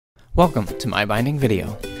Welcome to my binding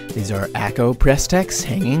video. These are Acco Presstex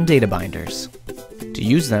Hanging Data Binders. To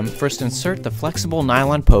use them, first insert the flexible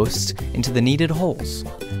nylon posts into the needed holes.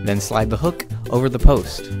 Then slide the hook over the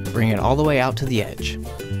post. Bring it all the way out to the edge.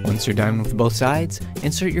 Once you're done with both sides,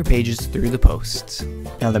 insert your pages through the posts.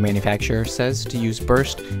 Now the manufacturer says to use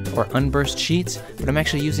burst or unburst sheets, but I'm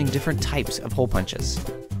actually using different types of hole punches.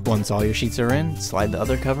 Once all your sheets are in, slide the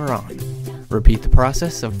other cover on. Repeat the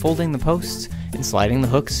process of folding the posts and sliding the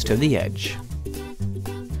hooks to the edge.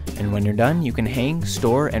 And when you're done, you can hang,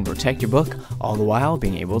 store, and protect your book, all the while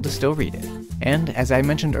being able to still read it. And as I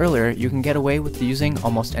mentioned earlier, you can get away with using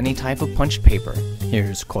almost any type of punched paper.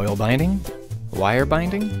 Here's coil binding, wire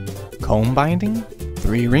binding, comb binding,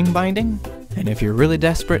 3-ring binding, and if you're really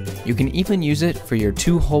desperate, you can even use it for your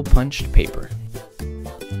 2-hole punched paper.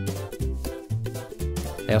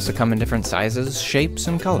 They also come in different sizes, shapes,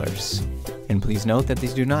 and colors. And please note that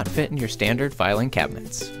these do not fit in your standard filing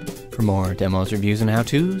cabinets. For more demos, reviews, and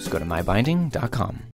how-tos, go to MyBinding.com.